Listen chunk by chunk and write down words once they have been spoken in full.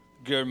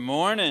Good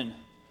morning.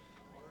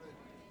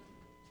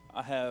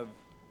 I have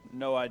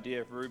no idea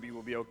if Ruby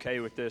will be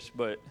okay with this,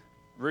 but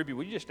Ruby,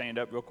 will you just stand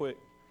up real quick?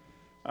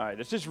 All right,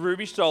 this is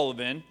Ruby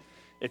Sullivan.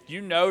 If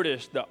you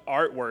notice the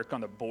artwork on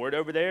the board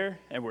over there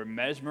and were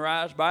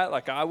mesmerized by it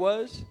like I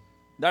was,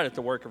 that is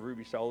the work of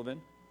Ruby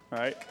Sullivan. All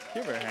right,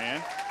 give her a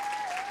hand.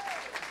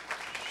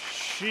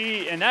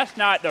 And that's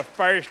not the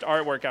first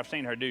artwork I've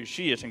seen her do.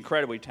 She is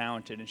incredibly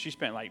talented, and she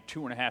spent like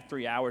 2.5,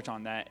 3 hours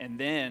on that, and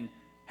then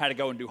had to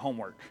go and do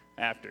homework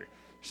after.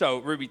 So,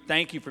 Ruby,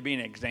 thank you for being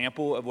an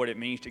example of what it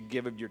means to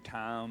give of your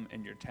time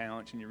and your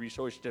talents and your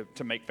resources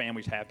to make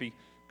families happy.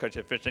 Because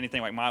if it's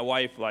anything like my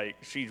wife, like,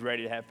 she's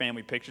ready to have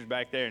family pictures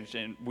back there,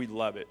 and we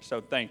love it.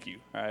 So thank you.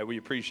 All right, we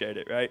appreciate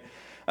it, right?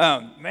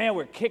 Man,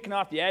 we're kicking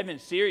off the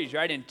Advent series,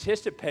 right,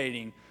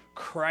 anticipating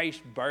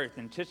Christ's birth,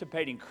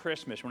 anticipating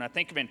Christmas. When I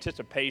think of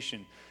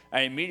anticipation,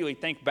 I immediately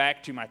think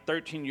back to my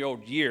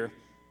 13-year-old year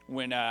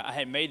when I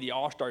had made the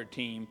All-Star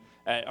team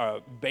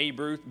at Babe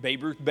Ruth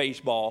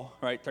baseball,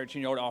 right,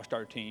 13-year-old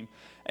All-Star team.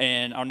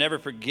 And I'll never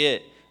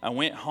forget, I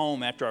went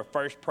home after our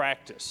first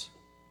practice,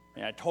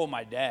 and I told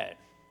my dad,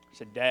 I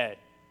said, Dad,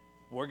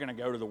 we're going to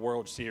go to the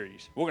World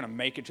Series. We're going to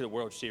make it to the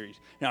World Series.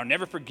 And I'll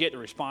never forget the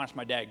response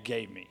my dad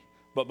gave me.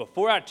 But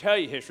before I tell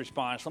you his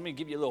response, let me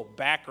give you a little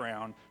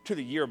background to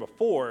the year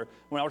before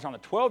when I was on the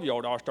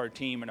 12-year-old All-Star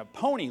team in a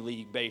Pony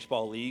League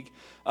baseball league.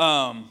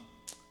 I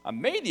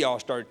made the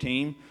All-Star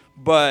team,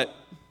 but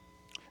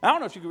I don't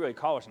know if you could really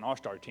call us an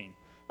All-Star team.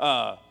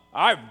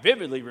 I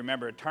vividly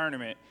remember a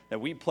tournament that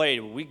we played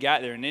when we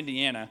got there in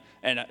Indiana,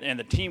 and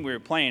the team we were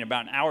playing,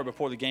 about an hour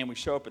before the game, we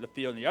show up at the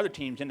field, and the other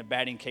team's in the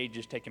batting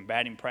cages taking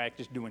batting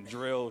practice, doing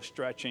drills,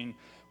 stretching.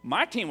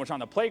 My team was on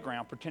the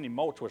playground pretending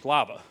mulch was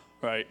lava,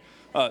 right?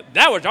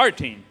 That was our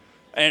team.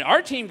 And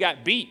our team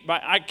got beat by,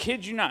 I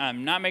kid you not,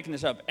 I'm not making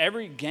this up,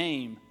 every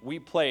game we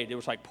played, it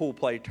was like pool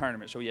play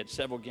tournament, so we had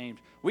several games.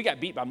 We got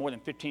beat by more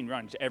than 15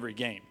 runs every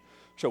game.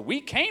 So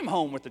we came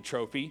home with the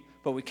trophy,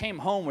 but we came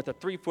home with a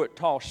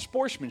 3-foot-tall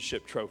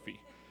sportsmanship trophy.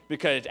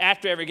 Because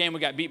after every game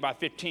we got beat by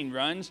 15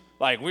 runs,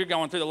 like we're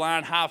going through the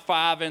line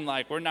high-fiving,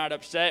 like we're not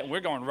upset, and we're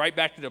going right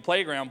back to the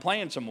playground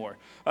playing some more.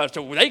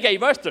 So they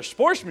gave us the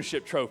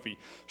sportsmanship trophy.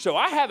 So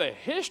I have a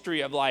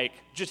history of like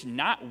just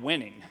not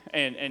winning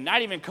and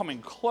not even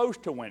coming close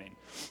to winning.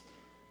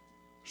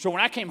 So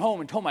when I came home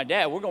and told my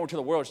dad we're going to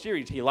the World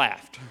Series, he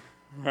laughed,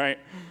 right?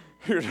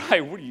 He was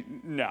like,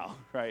 no,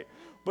 right?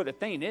 But the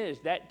thing is,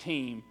 that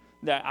team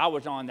that I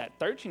was on that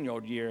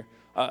 13-year-old year,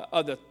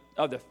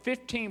 of the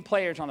 15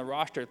 players on the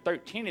roster,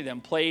 13 of them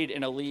played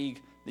in a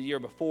league the year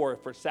before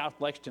for South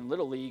Lexington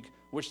Little League,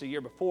 which the year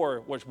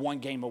before was one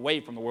game away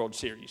from the World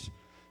Series.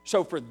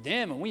 So for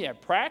them, and we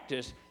had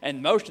practice,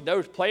 and most of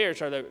those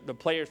players are the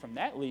players from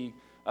that league,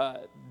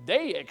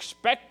 they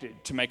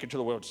expected to make it to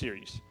the World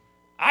Series.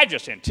 I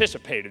just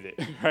anticipated it,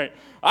 right?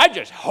 I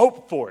just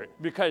hoped for it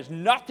because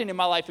nothing in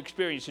my life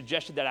experience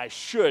suggested that I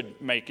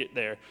should make it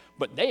there,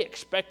 but they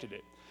expected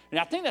it. And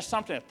I think that's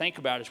something to think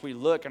about as we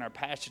look in our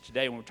passage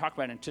today when we talk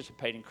about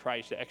anticipating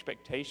Christ, the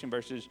expectation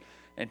versus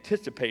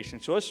anticipation.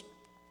 So let's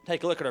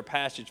take a look at our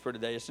passage for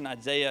today. It's in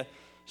Isaiah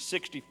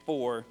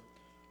 64,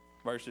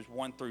 verses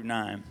 1 through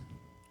 9,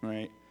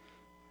 right?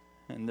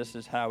 And this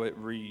is how it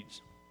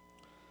reads.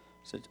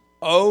 It says,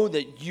 "Oh,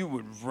 that you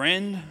would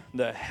rend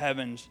the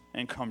heavens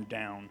and come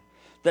down,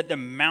 that the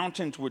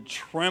mountains would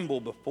tremble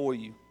before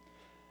you.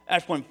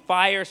 As when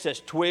fire sets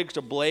twigs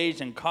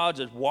ablaze and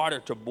causes water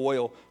to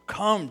boil,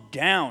 come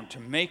down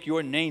to make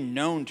your name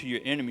known to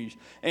your enemies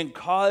and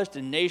cause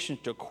the nations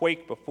to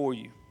quake before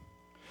you.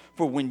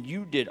 For when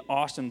you did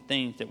awesome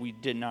things that we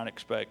did not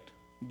expect,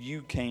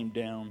 you came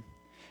down,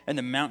 and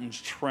the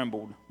mountains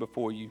trembled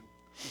before you.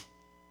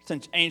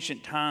 Since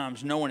ancient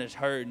times, no one has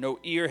heard, no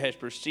ear has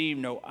perceived,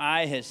 no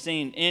eye has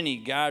seen any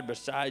God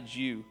besides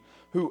you,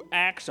 who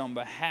acts on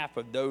behalf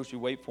of those who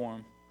wait for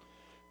him.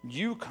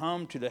 You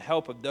come to the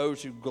help of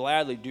those who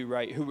gladly do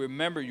right, who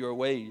remember your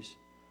ways.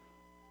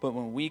 But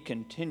when we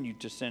continued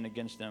to sin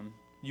against them,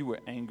 you were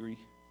angry.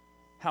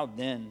 How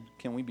then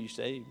can we be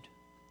saved?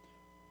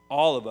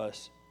 All of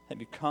us have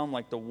become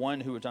like the one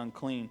who is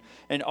unclean,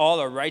 and all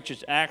our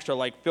righteous acts are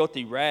like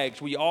filthy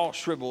rags. We all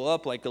shrivel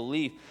up like a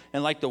leaf,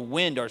 and like the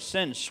wind our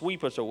sins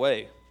sweep us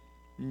away.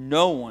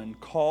 No one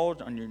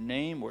calls on your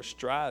name or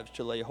strives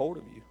to lay hold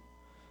of you.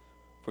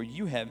 For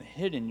you have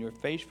hidden your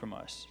face from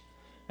us,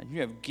 and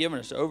you have given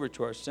us over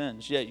to our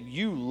sins. Yet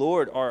you,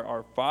 Lord, are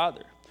our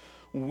Father.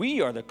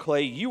 We are the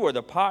clay, you are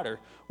the potter.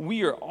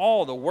 We are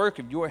all the work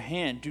of your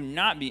hand. Do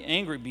not be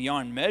angry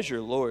beyond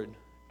measure, Lord.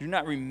 Do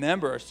not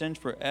remember our sins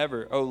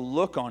forever. Oh,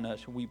 look on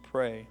us, we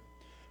pray,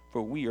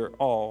 for we are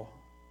all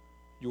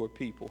your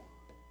people."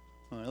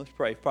 All right, let's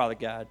pray. Father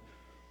God,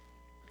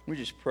 we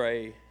just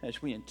pray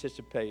as we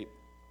anticipate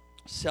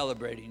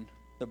celebrating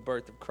the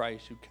birth of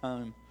Christ who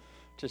came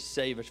to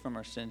save us from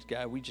our sins,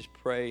 God. We just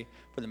pray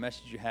for the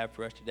message you have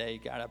for us today.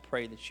 God, I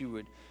pray that you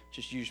would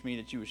just use me,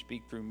 that you would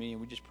speak through me.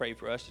 And we just pray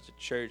for us as a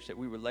church that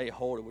we would lay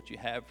hold of what you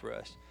have for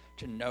us,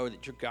 to know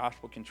that your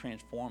gospel can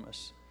transform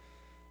us.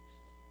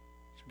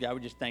 So God,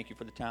 we just thank you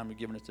for the time you've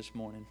given us this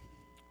morning.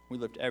 We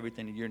lift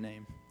everything to your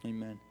name.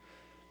 Amen.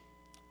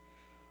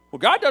 Well,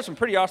 God does some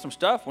pretty awesome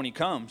stuff when he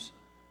comes.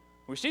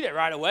 We see that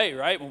right away,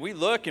 right? When we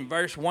look in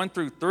verse 1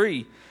 through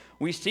 3,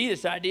 we see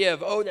this idea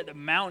of, that the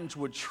mountains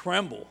would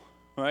tremble,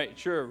 right?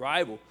 It's your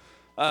arrival.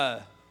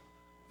 If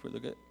we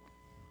look at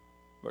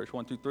verse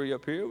 1 through 3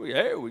 up here,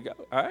 here we go.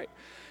 All right.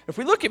 If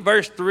we look at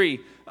verse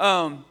 3,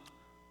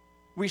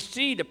 we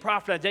see the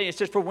prophet Isaiah. It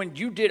says, for when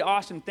you did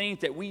awesome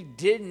things that we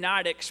did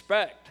not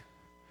expect.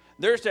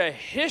 There's a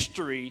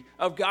history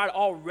of God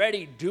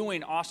already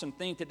doing awesome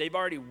things that they've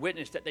already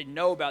witnessed, that they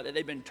know about, that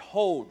they've been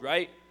told,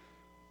 right?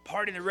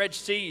 Parting the Red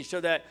Sea so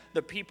that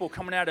the people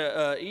coming out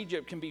of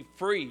Egypt can be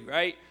free,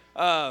 right?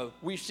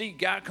 We see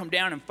God come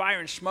down in fire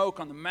and smoke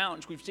on the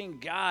mountains. We've seen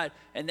God,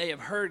 and they have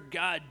heard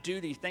God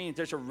do these things.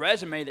 There's a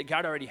resume that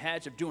God already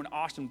has of doing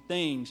awesome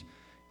things,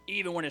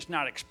 even when it's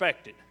not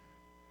expected.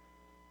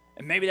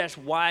 And maybe that's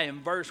why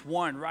in verse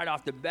 1, right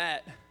off the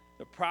bat,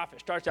 the prophet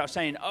starts out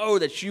saying,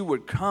 that you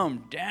would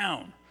come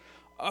down.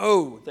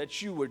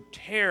 That you would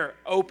tear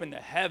open the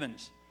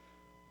heavens.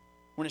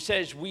 When it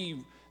says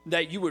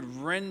that you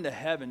would rend the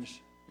heavens,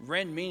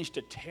 rend means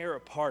to tear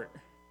apart.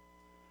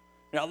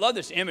 And I love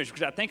this image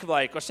because I think of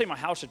let's say my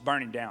house is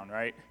burning down,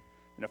 right?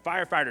 And the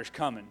firefighter's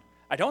coming.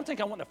 I don't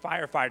think I want the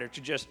firefighter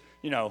to just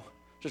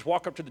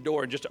walk up to the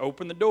door and just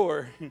open the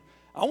door.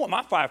 I want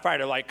my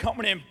firefighter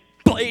coming in,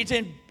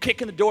 blazing,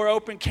 kicking the door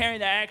open, carrying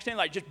the axe in,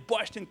 just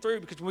busting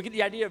through, because when we get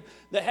the idea of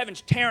the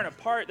heavens tearing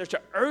apart, there's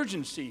an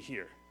urgency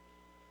here.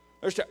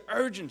 There's an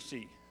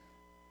urgency.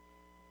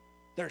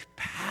 There's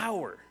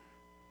power.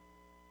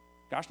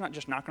 God's not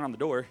just knocking on the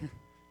door.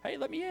 Hey,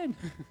 let me in.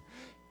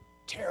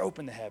 Tear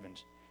open the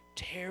heavens.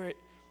 Tear it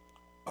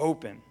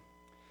open.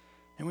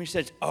 And when he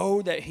says,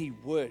 that he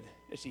would,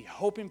 is he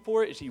hoping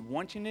for it? Is he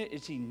wanting it?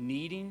 Is he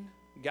needing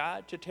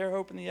God to tear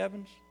open the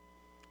heavens?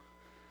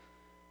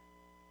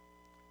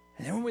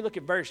 And then when we look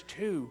at verse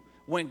 2,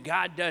 when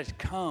God does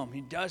come,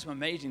 he does some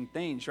amazing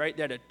things, right?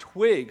 That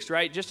twigs,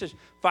 right? Just as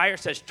fire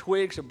sets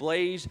twigs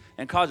ablaze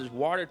and causes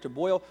water to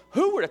boil,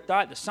 who would have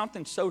thought that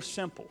something so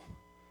simple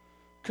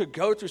could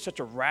go through such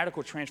a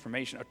radical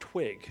transformation? A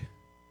twig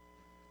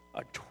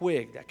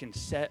that can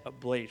set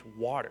ablaze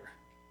water,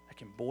 that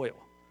can boil.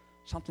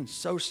 Something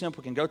so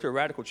simple can go through a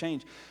radical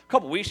change. A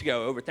couple weeks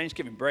ago, over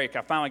Thanksgiving break,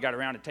 I finally got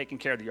around to taking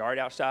care of the yard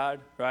outside,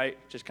 right?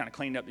 Just kind of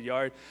cleaned up the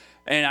yard.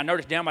 And I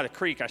noticed down by the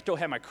creek, I still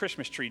had my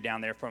Christmas tree down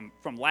there from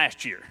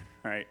last year,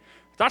 right?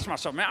 I thought to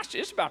myself, man,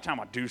 it's about time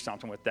I do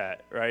something with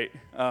that, right?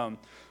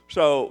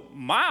 So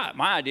my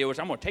idea was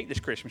I'm going to take this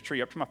Christmas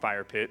tree up to my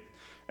fire pit,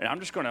 and I'm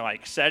just going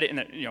to set it in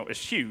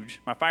it's huge.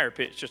 My fire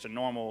pit's just a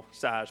normal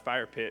size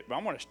fire pit, but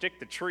I'm going to stick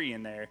the tree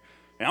in there,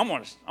 and I'm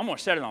going to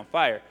set it on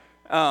fire.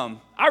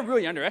 I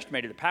really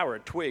underestimated the power a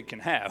twig can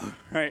have,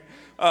 right?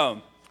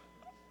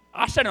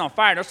 I set it on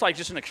fire, and it's like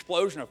just an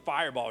explosion of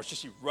fireballs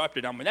just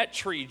erupted. I mean, that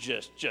tree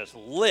just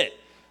lit.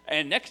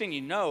 And next thing you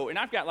know, and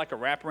I've got a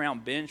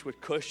wraparound bench with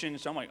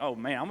cushions, so I'm like, oh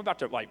man, I'm about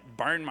to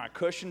burn my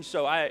cushions,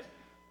 so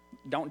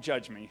don't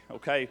judge me,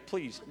 okay?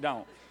 Please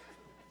don't.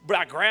 But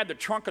I grabbed the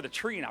trunk of the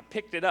tree and I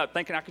picked it up,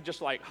 thinking I could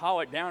just haul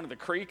it down to the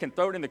creek and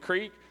throw it in the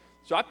creek.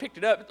 So I picked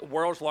it up, the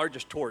world's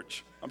largest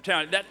torch. I'm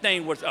telling you, that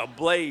thing was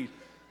ablaze.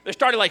 They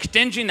started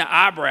stinging the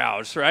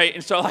eyebrows, right?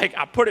 And so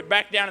I put it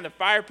back down in the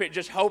fire pit,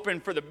 just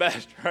hoping for the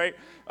best, right?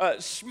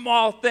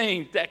 Small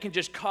thing that can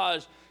just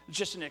cause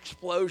just an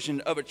explosion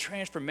of a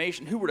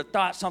transformation. Who would have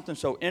thought something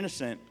so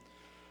innocent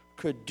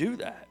could do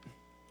that,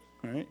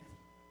 right?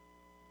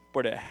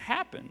 But it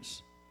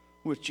happens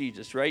with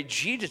Jesus, right?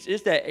 Jesus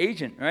is that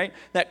agent, right?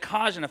 That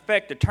cause and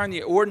effect to turn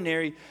the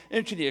ordinary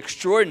into the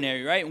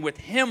extraordinary, right? And with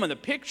him in the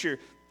picture,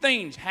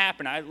 things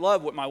happen. I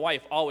love what my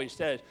wife always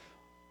says.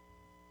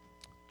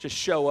 Just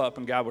show up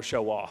and God will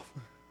show off,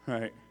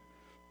 right?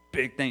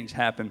 Big things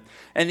happen.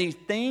 And these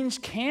things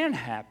can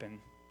happen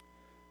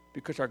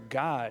because our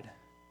God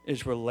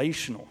is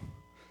relational.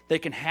 They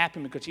can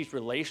happen because he's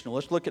relational.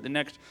 Let's look at the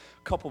next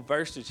couple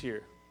verses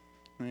here.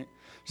 Right?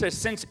 It says,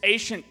 since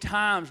ancient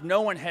times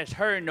no one has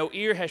heard, no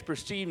ear has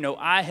perceived, no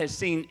eye has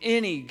seen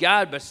any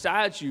God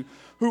besides you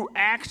who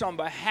acts on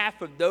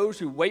behalf of those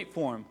who wait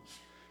for him.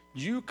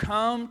 You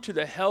come to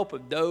the help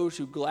of those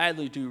who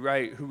gladly do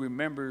right, who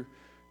remember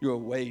your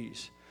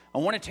ways. I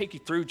want to take you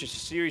through just a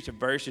series of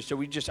verses so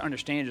we just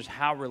understand just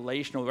how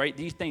relational, right?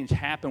 These things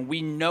happen.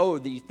 We know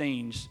these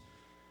things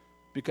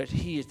because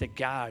he is the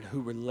God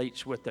who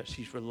relates with us.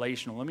 He's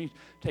relational. Let me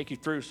take you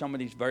through some of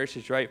these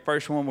verses, right?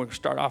 First one, we'll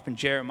start off in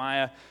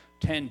Jeremiah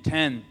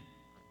 10:10,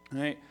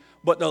 right?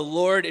 But the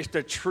Lord is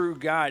the true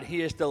God.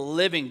 He is the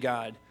living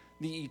God,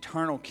 the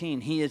eternal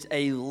King. He is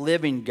a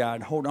living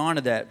God. Hold on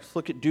to that. Let's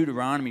look at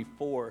Deuteronomy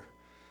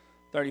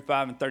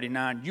 4:35 and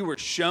 39. You were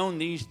shown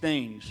these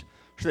things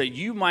so that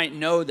you might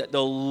know that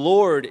the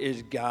Lord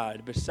is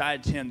God.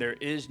 Besides him, there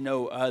is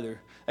no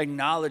other.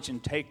 Acknowledge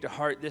and take to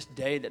heart this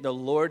day that the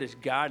Lord is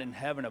God in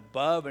heaven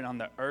above and on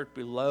the earth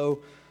below.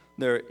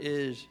 There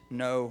is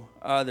no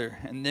other.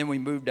 And then we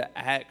move to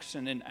Acts.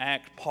 And in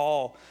Acts,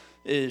 Paul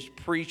is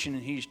preaching,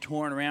 and he's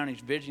touring around, he's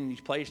visiting these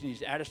places, and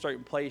he's at a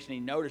certain place, and he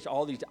noticed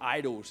all these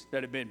idols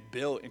that have been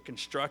built and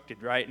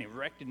constructed, right, and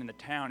erected in the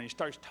town, and he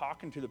starts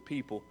talking to the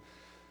people.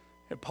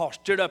 And Paul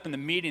stood up in the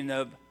meeting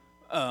of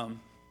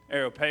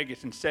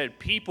Areopagus and said,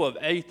 "People of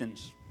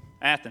Athens,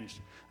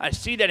 I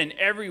see that in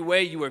every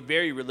way you are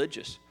very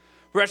religious.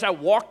 For as I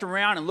walked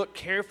around and looked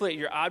carefully at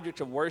your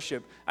objects of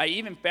worship, I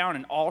even found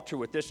an altar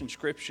with this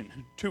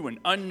inscription, to an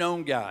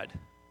unknown God."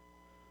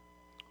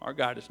 Our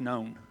God is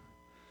known.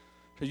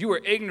 So you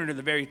are ignorant of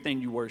the very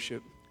thing you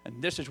worship.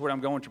 And this is what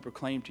I'm going to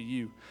proclaim to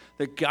you.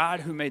 The God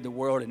who made the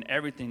world and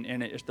everything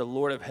in it is the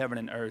Lord of heaven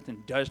and earth,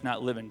 and does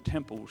not live in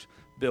temples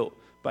built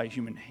by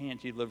human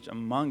hands. He lives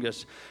among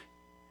us.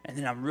 And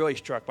then I'm really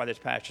struck by this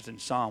passage in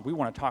Psalm. We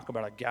want to talk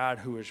about a God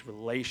who is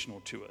relational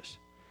to us,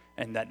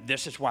 and that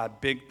this is why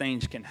big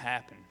things can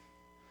happen.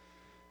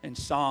 In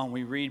Psalm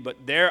we read,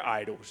 "But their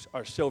idols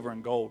are silver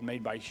and gold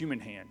made by human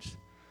hands.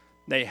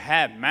 They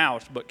have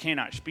mouths but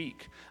cannot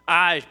speak,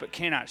 eyes but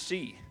cannot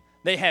see.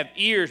 They have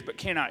ears but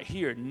cannot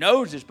hear,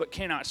 noses but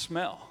cannot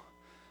smell.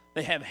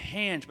 They have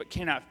hands but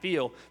cannot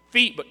feel,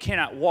 feet but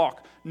cannot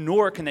walk,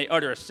 nor can they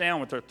utter a sound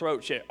with their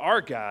throats. Yet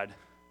our God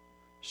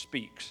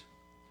speaks."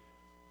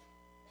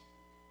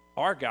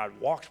 Our God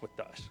walks with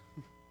us.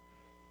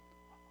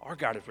 Our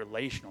God is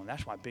relational, and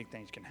that's why big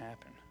things can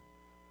happen.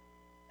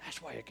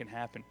 That's why it can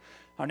happen.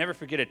 I'll never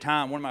forget a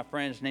time, one of my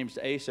friends, his name's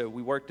Asa,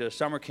 we worked a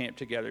summer camp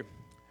together,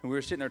 and we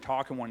were sitting there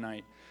talking one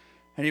night,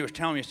 and he was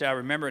telling me, he said, "I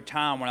remember a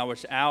time when I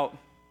was out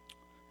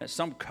at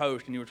some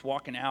coast, and he was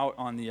walking out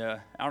on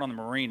the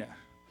marina,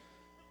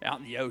 out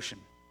in the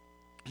ocean.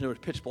 So it was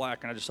pitch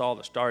black, and I just saw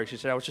the stars. He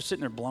said, I was just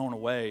sitting there blown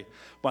away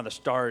by the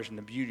stars and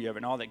the beauty of it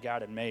and all that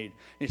God had made.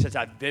 And he says,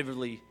 I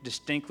vividly,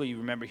 distinctly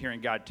remember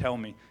hearing God tell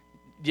me,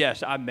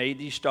 yes, I made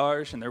these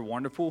stars, and they're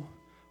wonderful,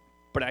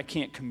 but I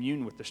can't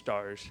commune with the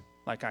stars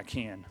like I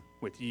can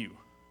with you.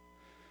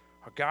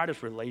 Our God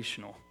is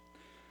relational,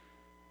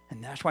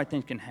 and that's why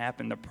things can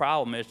happen. The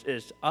problem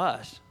is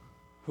us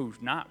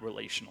who's not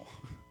relational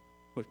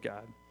with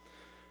God.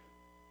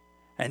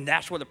 And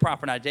that's where the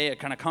prophet Isaiah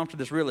kind of comes to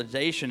this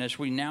realization as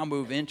we now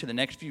move into the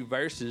next few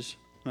verses,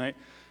 right?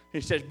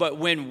 He says, but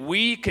when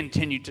we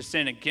continue to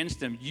sin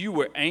against them, you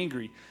were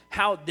angry.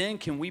 How then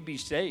can we be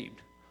saved?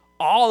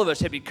 All of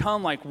us have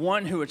become like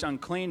one who is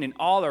unclean, and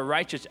all our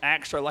righteous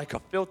acts are like a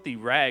filthy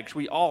rags.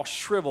 We all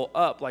shrivel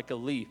up like a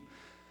leaf.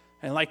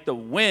 And like the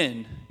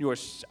wind,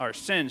 our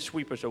sins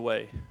sweep us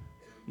away.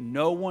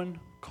 No one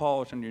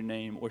calls on your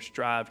name or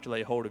strives to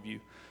lay hold of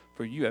you,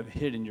 for you have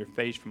hidden your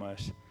face from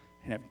us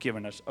and have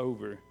given us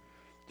over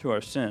to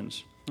our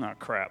sins. Oh,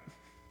 crap.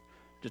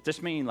 Does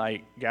this mean,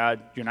 like,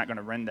 God, you're not going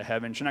to rend the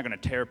heavens? You're not going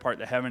to tear apart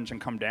the heavens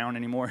and come down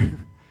anymore?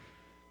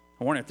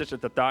 I wonder if this is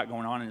the thought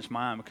going on in his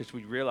mind, because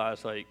we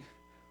realize, like,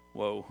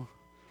 whoa,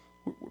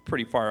 we're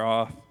pretty far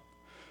off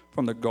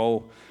from the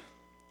goal.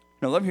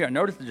 Now, love here, I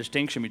notice the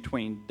distinction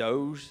between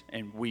those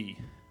and we.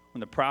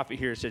 When the prophet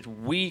here says,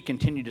 we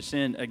continue to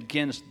sin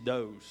against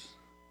those.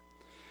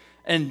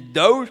 And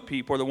those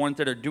people are the ones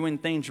that are doing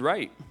things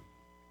right.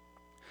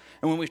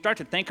 And when we start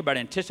to think about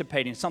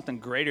anticipating something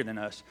greater than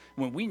us,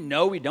 when we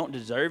know we don't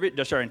deserve it,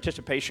 does our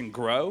anticipation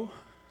grow?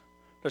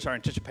 Does our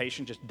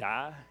anticipation just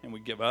die and we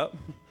give up?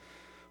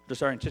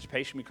 Does our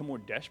anticipation become more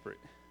desperate?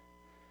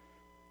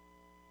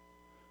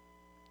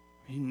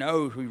 We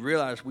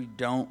realize we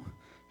don't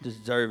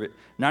deserve it.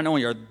 Not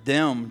only are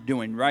them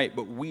doing right,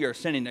 but we are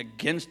sinning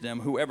against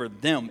them, whoever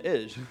them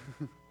is.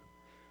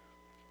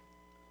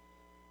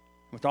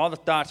 With all the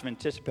thoughts of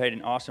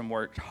anticipating awesome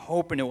works,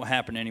 hoping it will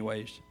happen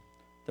anyways,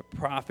 the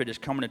prophet is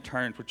coming to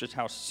terms with just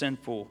how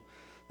sinful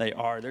they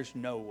are. There's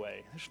no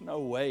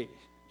way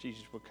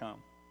Jesus would come.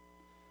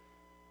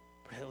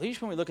 But at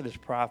least when we look at this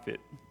prophet,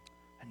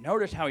 and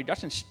notice how he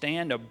doesn't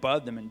stand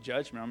above them in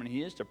judgment. I mean,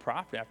 he is the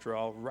prophet, after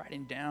all,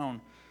 writing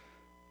down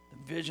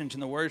the visions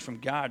and the words from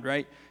God,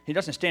 right? He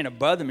doesn't stand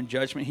above them in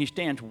judgment. He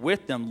stands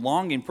with them,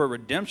 longing for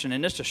redemption,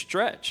 and it's a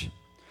stretch.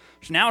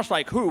 So now it's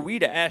like, who are we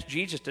to ask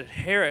Jesus to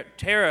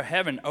tear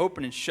heaven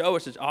open and show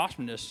us his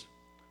awesomeness?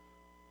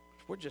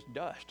 We're just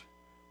dust.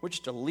 We're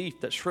just a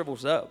leaf that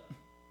shrivels up.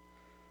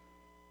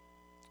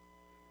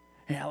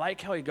 And I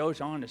like how he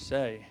goes on to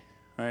say,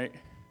 right,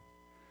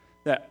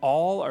 that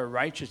all our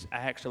righteous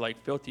acts are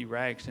like filthy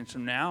rags. And so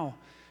now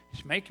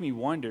it's making me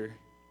wonder,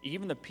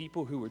 even the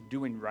people who are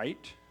doing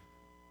right,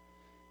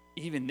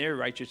 even their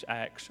righteous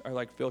acts are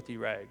like filthy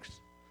rags.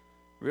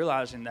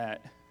 Realizing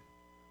that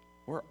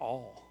we're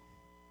all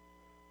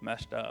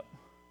messed up.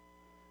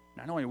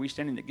 Not only are we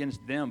standing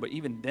against them, but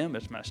even them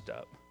is messed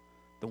up.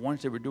 The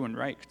ones that were doing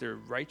right, because their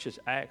righteous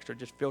acts are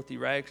just filthy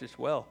rags as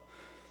well.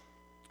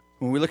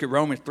 When we look at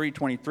Romans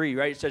 3:23,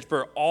 right, it says,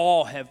 for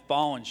all have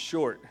fallen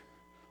short.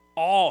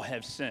 All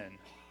have sinned.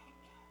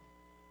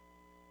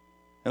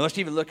 And let's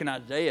even look in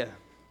Isaiah,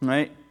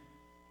 right?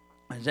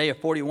 Isaiah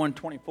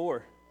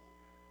 41:24.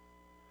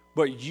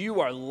 But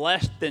you are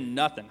less than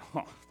nothing.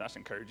 Oh, that's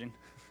encouraging.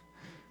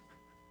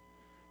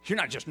 You're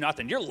not just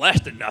nothing. You're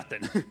less than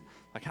nothing.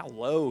 Like, how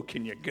low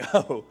can you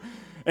go?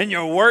 And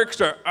your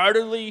works are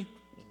utterly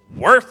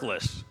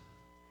worthless.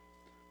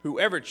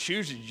 Whoever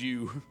chooses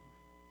you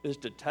is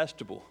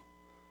detestable.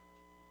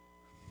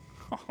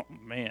 Oh,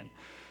 man.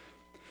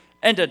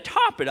 And to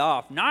top it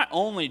off, not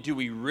only do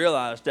we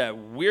realize that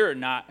we're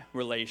not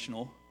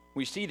relational,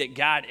 we see that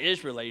God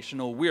is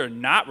relational, we are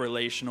not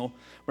relational,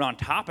 but on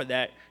top of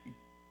that,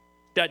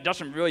 that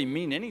doesn't really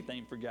mean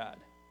anything for God.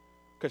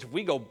 Because if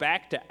we go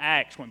back to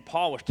Acts, when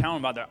Paul was telling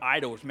about their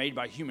idols made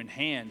by human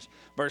hands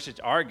versus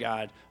our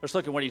God, let's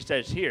look at what he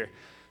says here.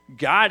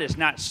 God is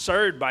not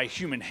served by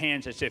human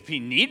hands as if he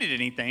needed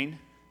anything.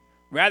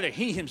 Rather,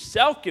 he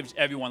himself gives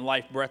everyone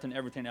life, breath, and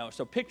everything else.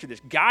 So picture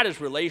this. God is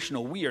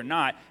relational. We are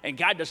not. And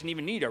God doesn't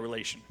even need our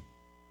relation.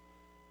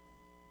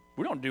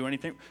 We don't do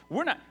anything.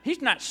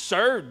 He's not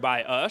served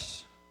by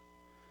us.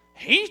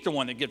 He's the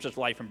one that gives us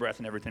life and breath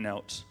and everything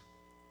else.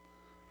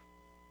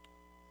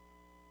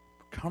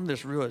 Come to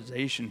this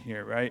realization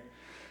here, right?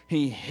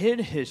 He hid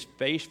his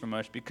face from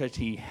us because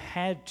he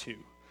had to.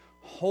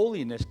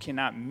 Holiness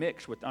cannot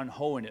mix with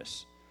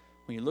unholiness.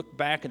 When you look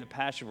back at the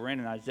passage we're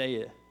in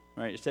Isaiah,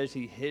 right, it says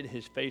he hid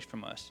his face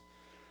from us.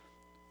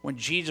 When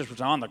Jesus was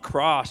on the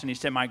cross and he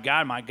said, my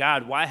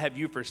God, why have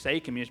you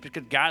forsaken me? It's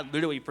because God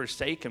literally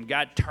forsake him.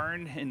 God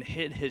turned and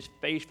hid his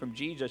face from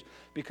Jesus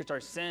because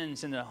our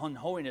sins and the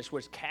unholiness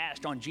was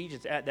cast on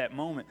Jesus at that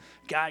moment.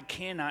 God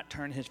cannot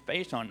turn his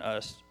face on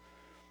us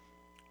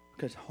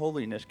because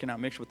holiness cannot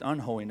mix with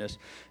unholiness.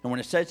 And when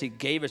it says he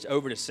gave us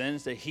over to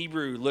sins, the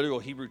literal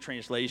Hebrew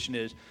translation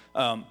is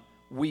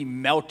we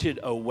melted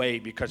away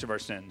because of our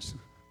sins.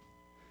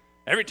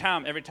 Every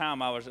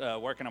time I was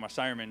working on my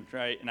sermon,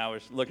 right, and I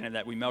was looking at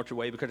that, we melt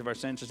away because of our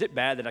sins. Is it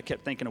bad that I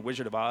kept thinking of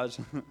Wizard of Oz?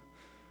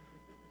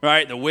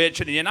 Right, the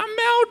witch at the end, I'm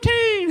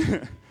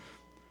melting.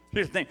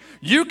 Here's the thing.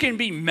 You can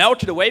be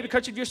melted away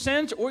because of your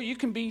sins, or you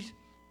can be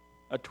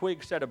a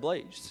twig set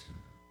ablaze.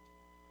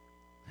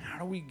 How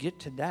do we get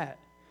to that?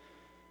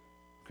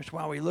 Because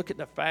while we look at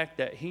the fact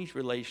that he's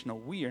relational,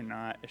 we are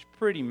not, it's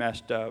pretty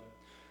messed up.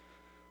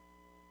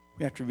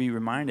 We have to be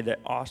reminded that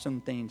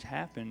awesome things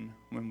happen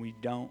when we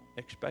don't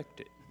expect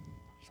it.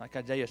 It's like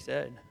Isaiah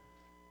said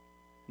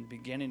in the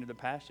beginning of the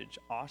passage.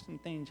 Awesome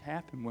things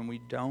happen when we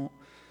don't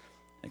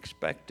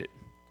expect it.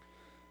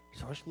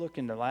 So let's look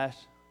in the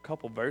last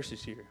couple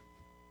verses here.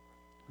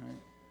 Right?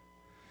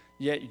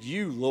 Yet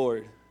you,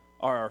 Lord,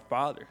 are our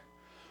Father.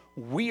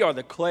 We are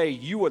the clay,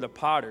 you are the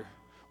potter.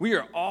 We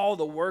are all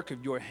the work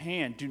of your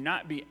hand. Do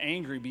not be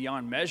angry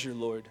beyond measure,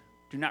 Lord.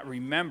 Do not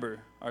remember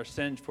our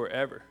sins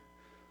forever.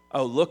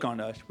 Oh, look on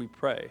us, we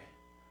pray,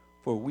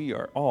 for we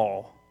are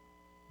all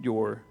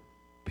your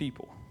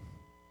people.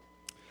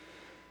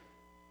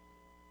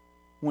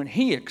 When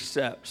he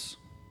accepts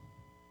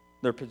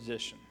their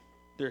position,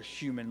 their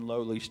human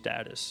lowly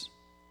status,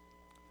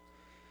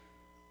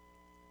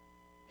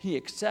 he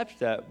accepts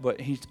that,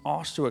 but he's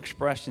also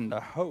expressing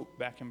the hope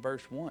back in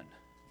verse 1.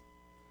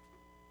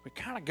 We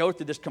kind of go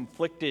through this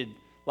conflicted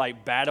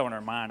battle in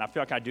our mind. I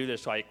feel like I do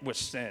this with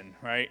sin,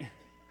 right?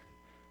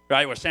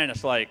 Right, with sin,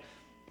 it's like,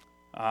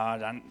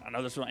 I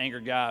know this will anger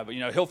God, but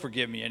he'll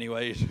forgive me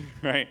anyways,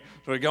 right?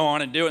 So we go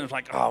on and do it, and it's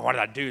like, oh, why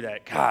did I do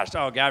that? Gosh,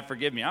 oh, God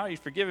forgive me. Oh, he's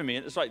forgiven me.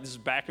 It's like this is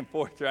back and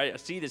forth, right? I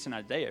see this in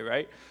Isaiah,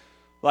 right?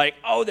 Like,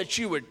 oh, that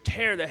you would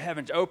tear the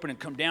heavens open and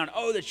come down.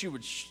 Oh, that you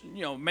would,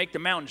 make the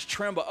mountains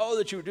tremble. Oh,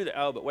 that you would do that.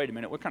 Oh, but wait a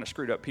minute, we're kind of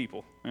screwed up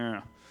people.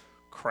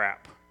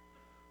 Crap.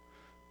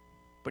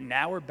 But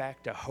now we're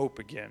back to hope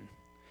again.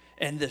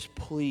 And this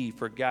plea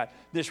for God,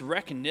 this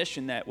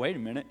recognition that, wait a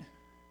minute,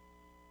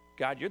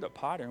 God, you're the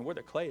potter and we're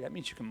the clay. That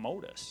means you can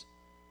mold us.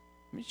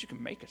 It means you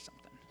can make us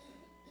something.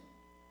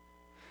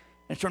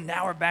 And so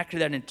now we're back to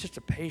that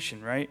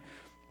anticipation, right?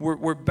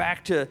 We're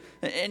back to,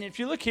 and if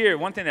you look here,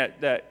 one thing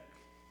that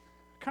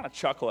I kind of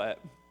chuckle at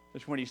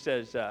is when he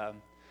says,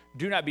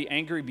 do not be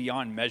angry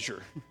beyond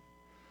measure.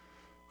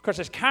 Because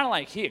it's kind of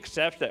like he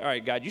accepts that, all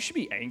right, God, you should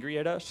be angry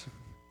at us.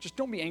 Just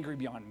don't be angry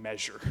beyond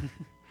measure.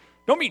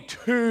 Don't be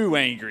too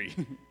angry.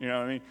 You know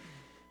what I mean?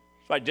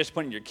 It's like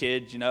disciplining your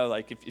kids,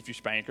 like if you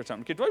spank or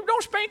something. Kids, well,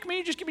 don't spank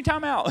me, just give me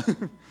time out.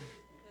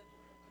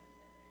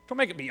 Don't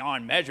make it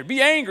beyond measure.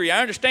 Be angry,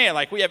 I understand.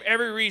 Like, we have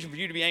every reason for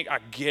you to be angry. I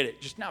get it,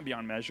 just not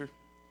beyond measure.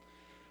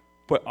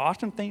 But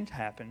awesome things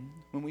happen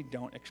when we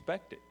don't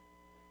expect it.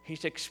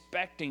 He's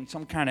expecting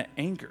some kind of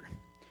anger.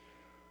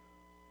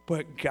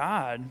 But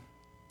God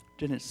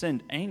didn't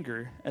send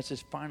anger as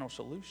his final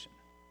solution.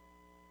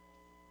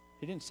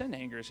 He didn't send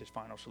anger as his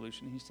final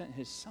solution. He sent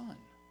his son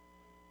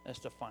as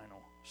the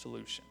final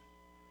solution.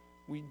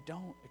 We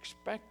don't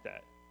expect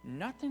that.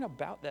 Nothing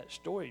about that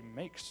story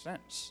makes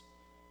sense.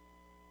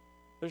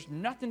 There's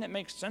nothing that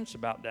makes sense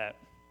about that.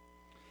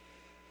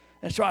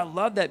 And so I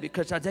love that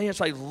because Isaiah's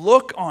like,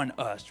 look on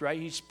us, right?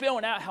 He's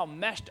spilling out how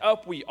messed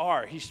up we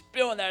are. He's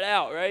spilling that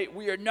out, right?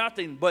 We are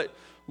nothing, but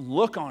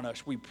look on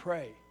us, we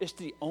pray. It's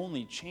the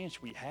only chance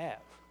we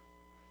have.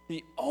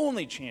 The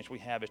only chance we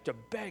have is to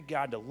beg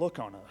God to look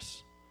on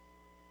us.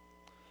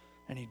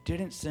 And he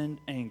didn't send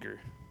anger.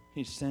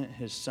 He sent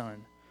his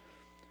son.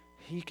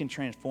 He can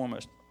transform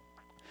us.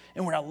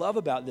 And what I love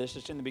about this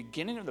is in the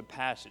beginning of the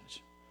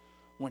passage,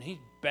 when he's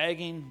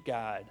begging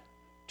God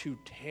to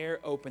tear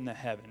open the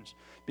heavens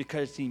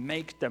because he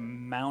makes the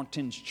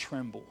mountains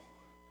tremble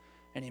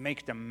and he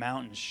makes the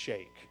mountains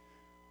shake.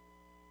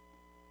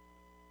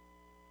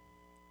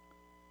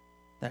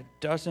 That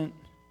doesn't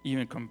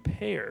even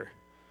compare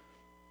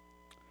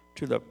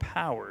to the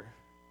power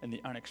and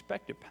the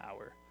unexpected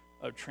power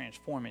of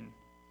transforming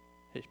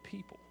his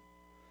people.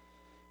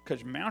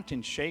 Because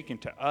mountains shaking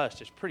to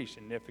us is pretty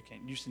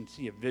significant. You can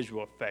see a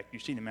visual effect. You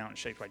see the mountain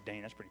shake like,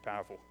 dang, that's pretty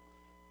powerful.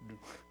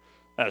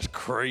 That's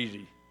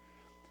crazy.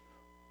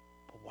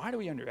 But why do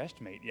we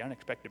underestimate the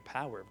unexpected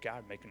power of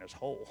God making us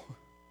whole?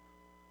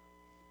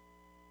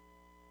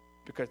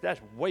 Because that's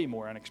way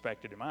more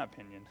unexpected, in my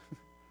opinion,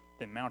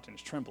 than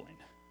mountains trembling.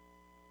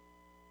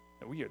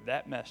 That we are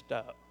that messed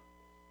up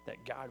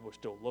that God will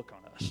still look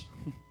on us.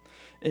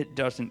 It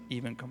doesn't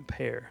even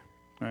compare,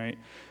 right?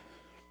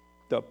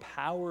 The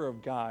power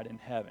of God in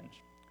heavens,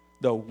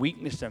 the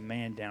weakness of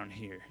man down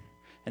here,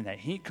 and that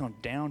he comes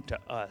down to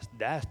us,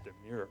 that's the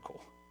miracle.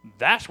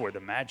 That's where the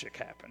magic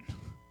happened.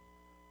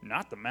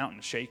 Not the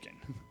mountain shaking.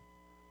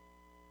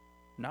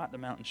 Not the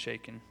mountain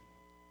shaking.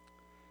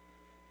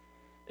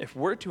 If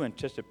we're to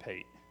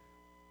anticipate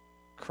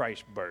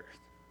Christ's birth,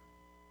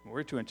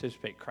 we're to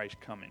anticipate Christ's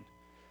coming,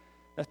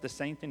 that's the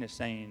same thing as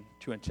saying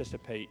to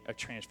anticipate a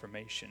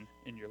transformation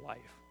in your life.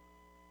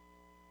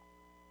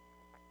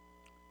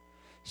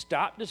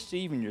 Stop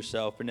deceiving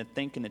yourself into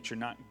thinking that you're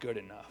not good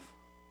enough.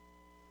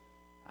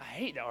 I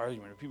hate the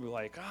argument of people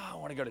like, oh, I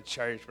want to go to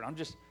church, but I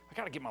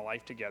got to get my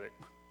life together.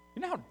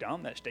 You know how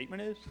dumb that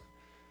statement is?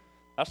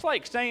 That's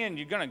like saying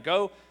you're going to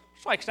go.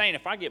 It's like saying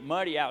if I get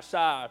muddy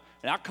outside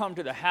and I come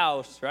to the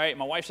house, right,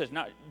 my wife says,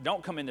 no,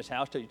 don't come in this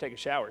house till you take a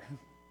shower.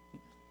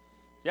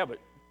 Yeah, but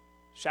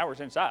shower's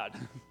inside.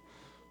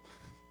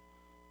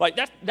 Like,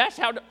 that's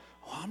how,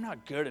 I'm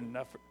not good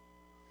enough.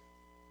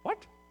 What?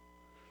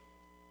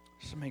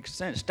 This makes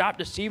sense. Stop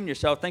deceiving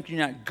yourself, thinking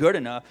you're not good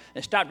enough,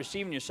 and stop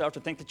deceiving yourself to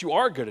think that you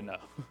are good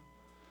enough.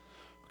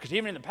 Because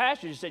even in the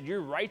passage, it said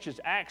your righteous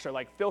acts are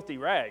like filthy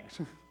rags.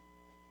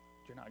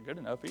 You're not good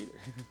enough either,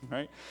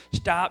 right?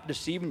 Stop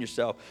deceiving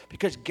yourself,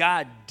 because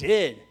God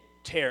did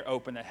tear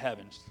open the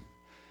heavens.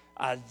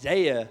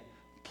 Isaiah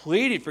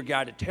pleaded for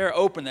God to tear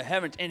open the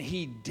heavens, and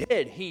he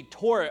did. He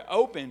tore it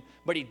open,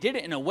 but he did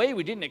it in a way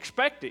we didn't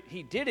expect it.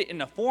 He did it in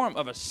the form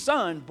of a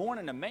son born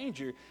in a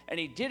manger, and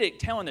he did it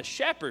telling the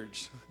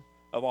shepherds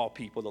of all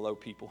people, the low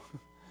people,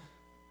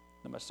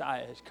 the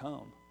Messiah has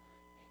come.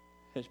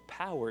 His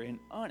power in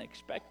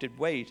unexpected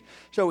ways.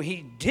 So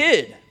he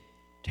did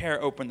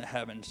tear open the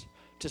heavens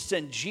to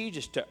send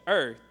Jesus to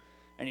earth,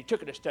 and he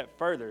took it a step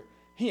further.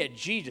 He had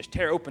Jesus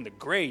tear open the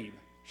grave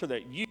so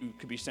that you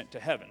could be sent to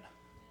heaven.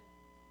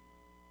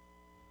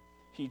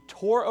 He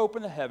tore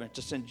open the heavens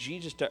to send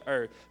Jesus to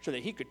earth so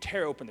that he could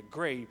tear open the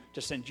grave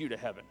to send you to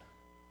heaven.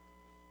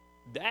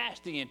 That's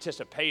the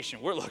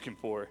anticipation we're looking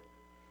for.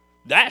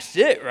 That's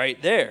it right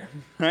there,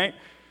 right?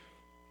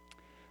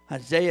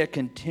 Isaiah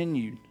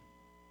continued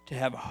to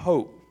have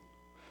hope.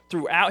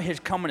 Throughout his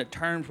coming to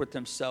terms with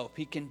himself,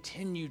 he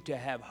continued to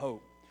have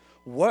hope.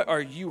 What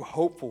are you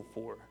hopeful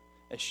for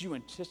as you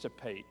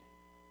anticipate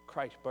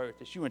Christ's birth,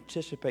 as you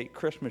anticipate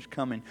Christmas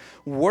coming?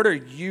 What are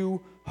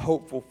you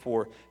hopeful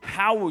for?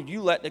 How will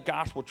you let the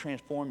gospel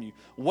transform you?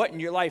 What in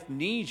your life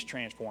needs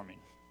transforming?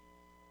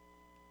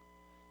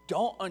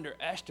 Don't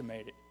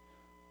underestimate it,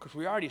 because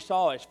we already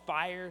saw as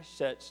fire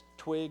sets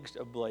twigs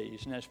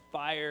ablaze and as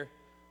fire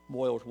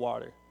boils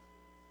water.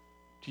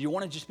 Do you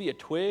want to just be a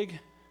twig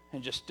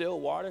and just still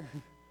water?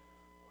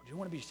 Or do you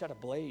want to be set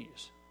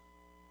ablaze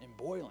and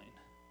boiling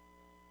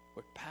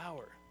with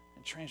power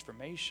and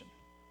transformation?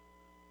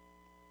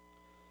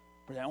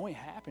 But that only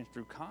happens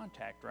through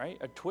contact, right?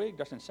 A twig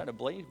doesn't set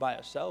ablaze by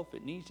itself.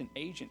 It needs an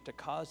agent to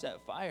cause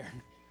that fire.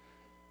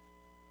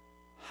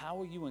 How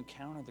will you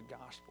encounter the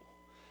gospel?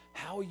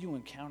 How will you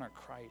encounter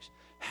Christ?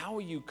 How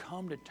will you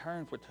come to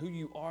terms with who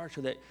you are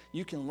so that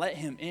you can let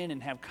him in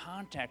and have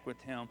contact with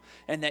him?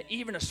 And that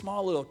even a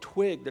small little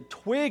twig, the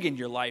twig in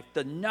your life,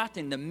 the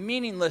nothing, the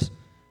meaningless,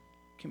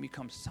 can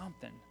become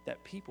something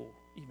that people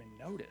even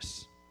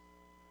notice.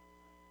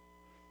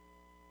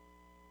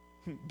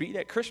 Be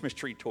that Christmas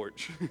tree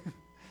torch.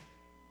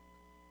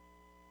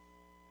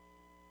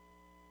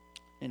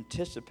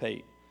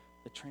 Anticipate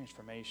the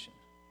transformation,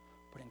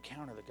 but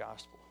encounter the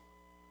gospel.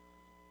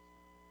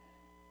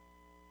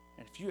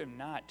 And if you have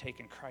not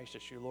taken Christ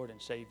as your Lord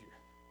and Savior,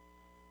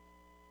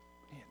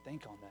 man,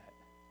 think on that.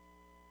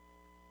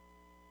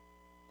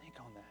 Think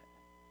on that.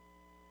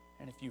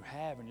 And if you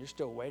have and you're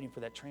still waiting for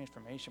that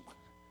transformation,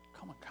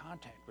 come in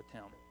contact with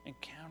him,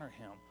 encounter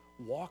him,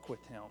 walk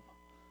with him.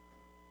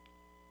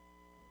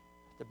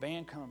 If the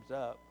band comes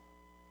up,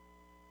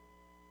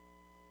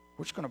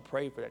 we're just going to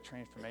pray for that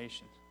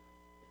transformation.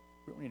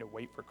 We don't need to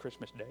wait for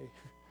Christmas Day.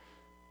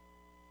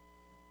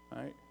 All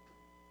right?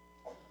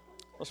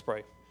 Let's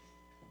pray.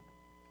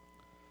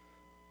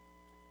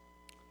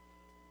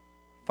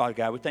 Father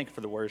God, we thank you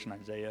for the words in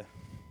Isaiah.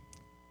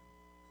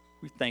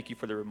 We thank you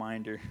for the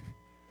reminder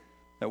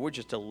that we're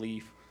just a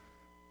leaf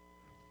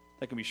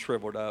that can be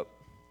shriveled up,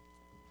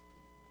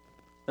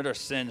 that our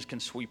sins can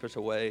sweep us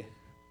away,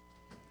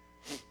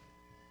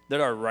 that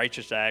our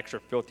righteous acts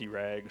are filthy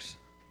rags.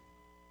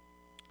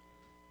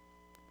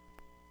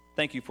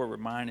 Thank you for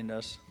reminding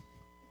us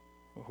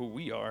of who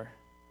we are,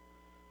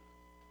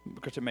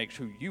 because it makes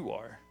who you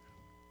are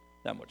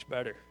that much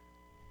better.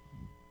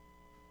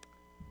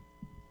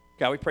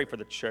 God, we pray for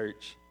the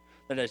church,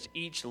 that as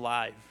each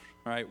life,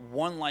 all right,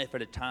 one life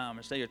at a time,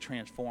 as they are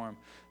transformed,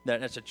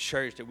 that as a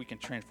church that we can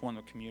transform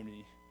the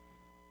community,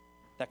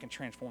 that can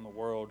transform the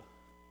world.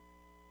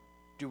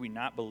 Do we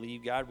not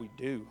believe, God? We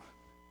do.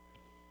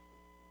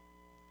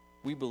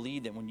 We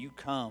believe that when you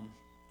come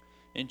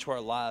into our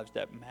lives,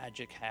 that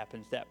magic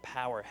happens, that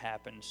power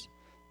happens,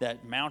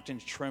 that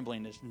mountains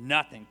trembling is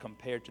nothing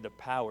compared to the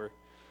power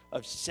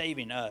of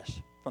saving us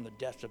from the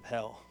depths of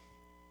hell,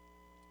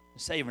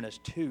 saving us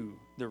to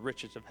the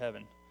riches of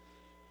heaven.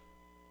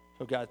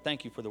 So God,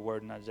 thank you for the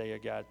word in Isaiah.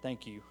 God,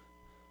 thank you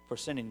for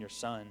sending your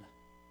Son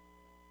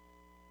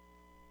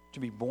to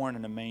be born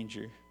in a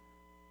manger,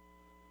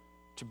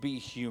 to be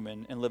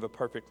human and live a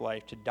perfect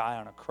life, to die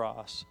on a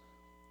cross,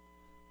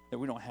 that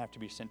we don't have to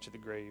be sent to the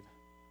grave,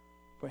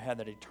 but have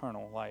that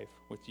eternal life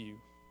with you.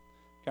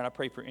 God, I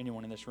pray for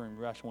anyone in this room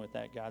wrestling with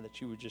that, God,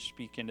 that you would just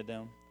speak into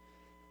them,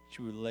 that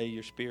you would lay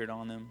your Spirit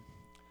on them.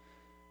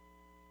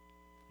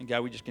 And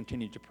God, we just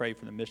continue to pray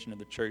for the mission of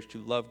the church to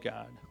love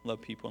God,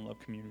 love people, and love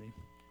community.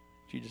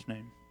 In Jesus'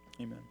 name,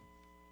 amen.